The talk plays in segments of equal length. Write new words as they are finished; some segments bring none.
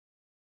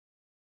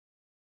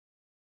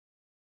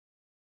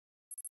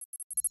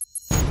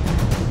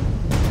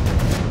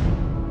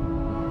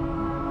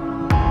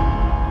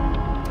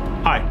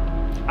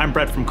I'm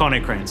Brett from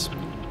Konecranes.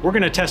 We're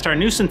going to test our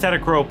new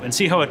synthetic rope and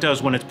see how it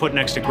does when it's put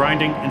next to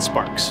grinding and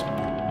sparks.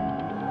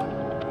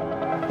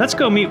 Let's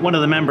go meet one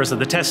of the members of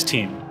the test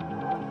team.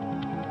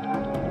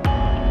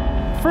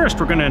 First,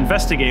 we're going to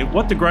investigate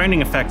what the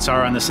grinding effects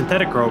are on the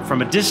synthetic rope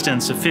from a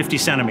distance of 50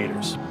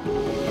 centimeters.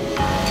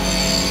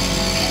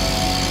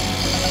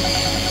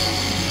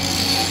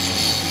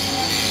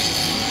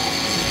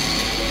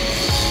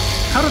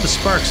 How do the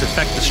sparks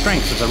affect the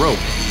strength of the rope?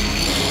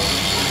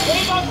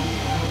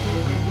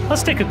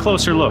 Let's take a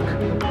closer look.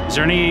 Is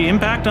there any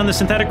impact on the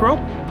synthetic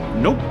rope?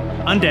 Nope,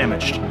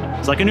 undamaged.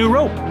 It's like a new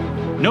rope.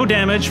 No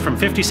damage from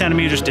 50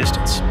 centimeters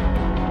distance.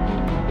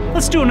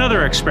 Let's do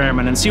another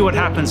experiment and see what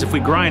happens if we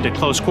grind at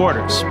close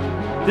quarters.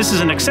 This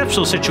is an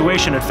exceptional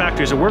situation at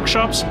factories or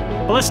workshops,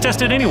 but let's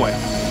test it anyway.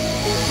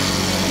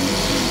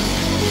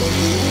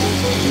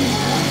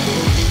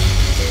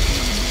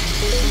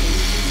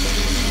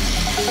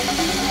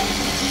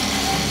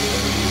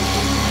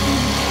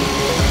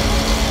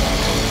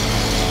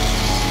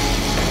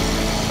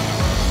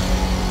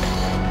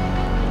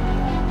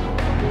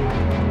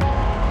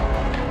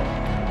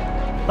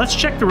 Let's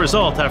check the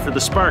result after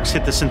the sparks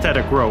hit the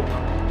synthetic rope.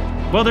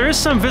 Well, there is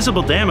some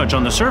visible damage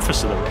on the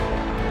surface of the rope.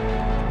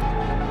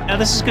 Now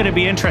this is going to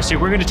be interesting.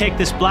 We're going to take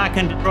this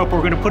blackened rope, we're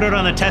going to put it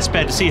on a test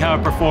bed to see how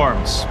it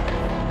performs.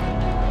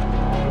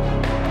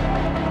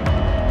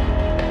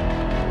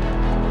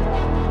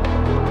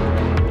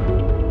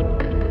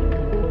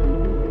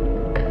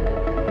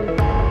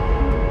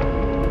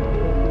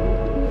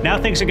 Now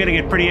things are going to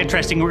get pretty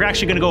interesting. We're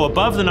actually going to go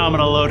above the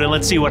nominal load and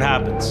let's see what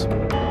happens.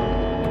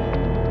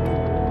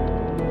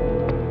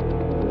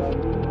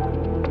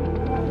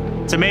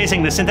 It's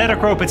amazing, the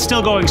synthetic rope, it's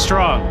still going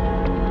strong.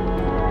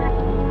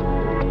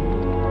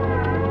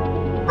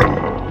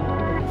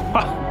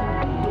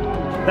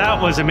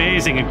 That was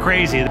amazing and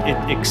crazy.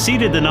 It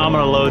exceeded the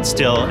nominal load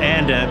still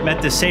and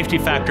met the safety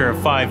factor of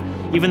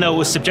 5, even though it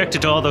was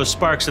subjected to all those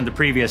sparks in the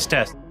previous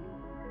test.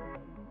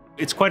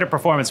 It's quite a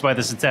performance by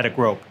the synthetic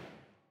rope.